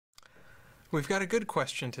We've got a good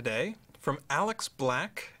question today from Alex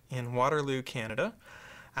Black in Waterloo, Canada.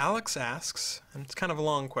 Alex asks, and it's kind of a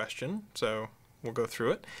long question, so we'll go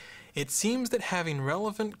through it. It seems that having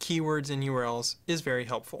relevant keywords in URLs is very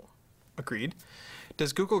helpful. Agreed.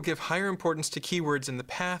 Does Google give higher importance to keywords in the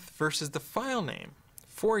path versus the file name?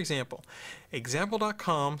 For example,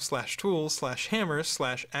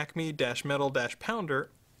 example.com/tools/hammers/acme-metal-pounder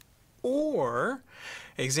or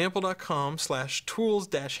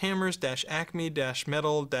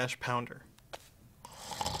example.com/tools-hammers-acme-metal-pounder.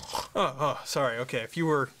 Sorry. Okay, if you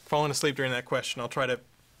were falling asleep during that question, I'll try to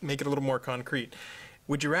make it a little more concrete.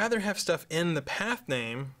 Would you rather have stuff in the path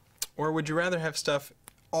name, or would you rather have stuff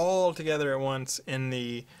all together at once in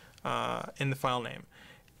the file name?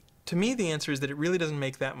 To me, the answer is that it really doesn't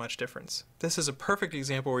make that much difference. This is a perfect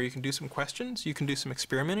example where you can do some questions, you can do some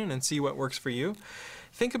experimenting and see what works for you.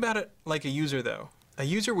 Think about it like a user, though. A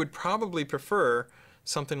user would probably prefer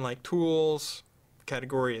something like tools,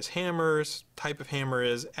 category is hammers, type of hammer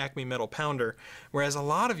is Acme Metal Pounder, whereas a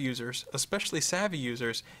lot of users, especially savvy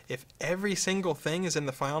users, if every single thing is in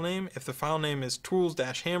the file name, if the file name is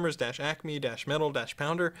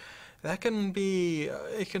tools-hammers-acme-metal-pounder, that can be,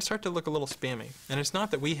 it can start to look a little spammy. And it's not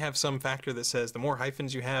that we have some factor that says the more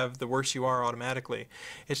hyphens you have, the worse you are automatically.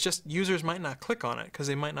 It's just users might not click on it because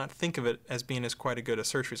they might not think of it as being as quite a good a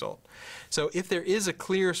search result. So if there is a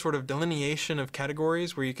clear sort of delineation of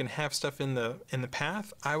categories where you can have stuff in the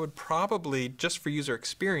path, I would probably, just for user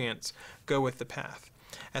experience, go with the path.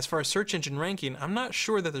 As far as search engine ranking, I'm not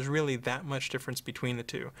sure that there's really that much difference between the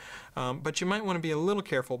two. But you might want to be a little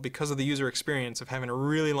careful because of the user experience of having a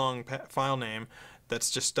really long file name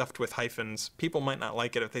that's just stuffed with hyphens. People might not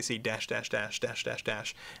like it if they see dash, dash, dash, dash, dash,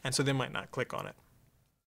 dash, and so they might not click on it.